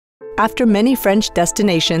After many French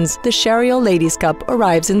destinations, the CHARRIOL Ladies Cup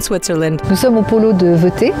arrives in Switzerland. Nous sommes au Polo de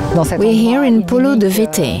Veytay. We're here in Polo de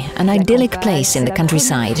Veytay, an idyllic place in the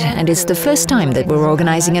countryside, and it's the first time that we're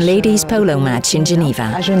organizing a ladies' polo match in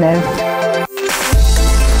Geneva. À Genève.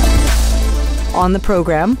 On the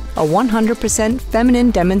program, a 100% feminine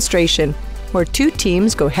demonstration, where two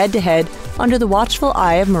teams go head-to-head under the watchful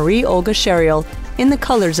eye of Marie-Olga CHARRIOL in the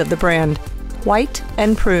colors of the brand, white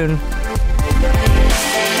and prune.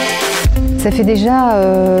 Ça fait déjà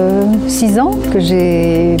 6 ans que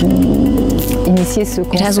j'ai initié ce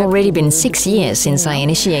concept. It has already been 6 years since I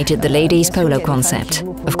initiated the ladies' polo concept.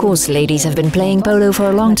 Of course, ladies have been playing polo for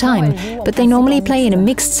a long time, but they normally play in a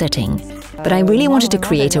mixed setting. But I really wanted to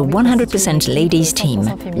create a 100% ladies team,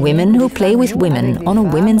 women who play with women on a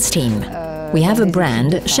women's team. We have a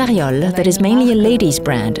brand, CHARRIOL, that is mainly a ladies'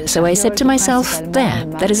 brand, so I said to myself, there,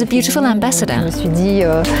 that is a beautiful ambassador. Je me suis dit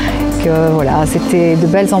que voilà, c'était de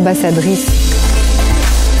belles ambassadrices.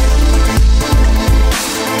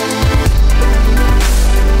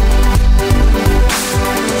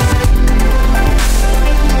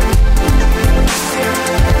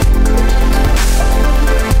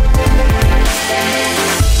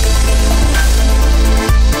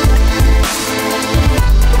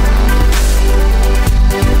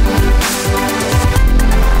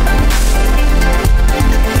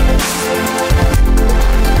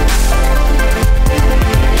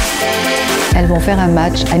 Elles vont faire un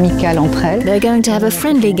match amical entre elles. They're going to have a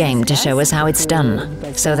friendly game to show us how it's done,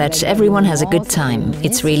 so that everyone has a good time.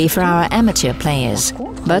 It's really for our amateur players.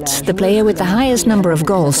 But the player with the highest number of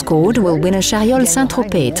goals scored will win a CHARRIOL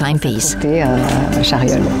Tropez timepiece.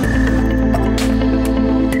 CHARRIOL.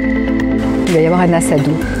 Il va y avoir un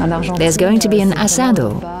asado. There's going to be an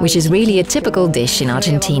asado, which is really a typical dish in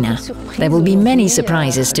Argentina. There will be many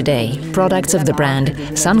surprises today, products of the brand,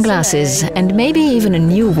 sunglasses, and maybe even a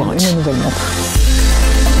new watch.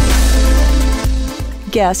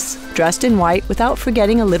 Guests, dressed in white without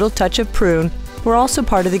forgetting a little touch of prune, were also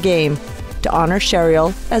part of the game, to honor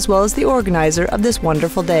CHARRIOL as well as the organizer of this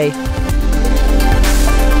wonderful day.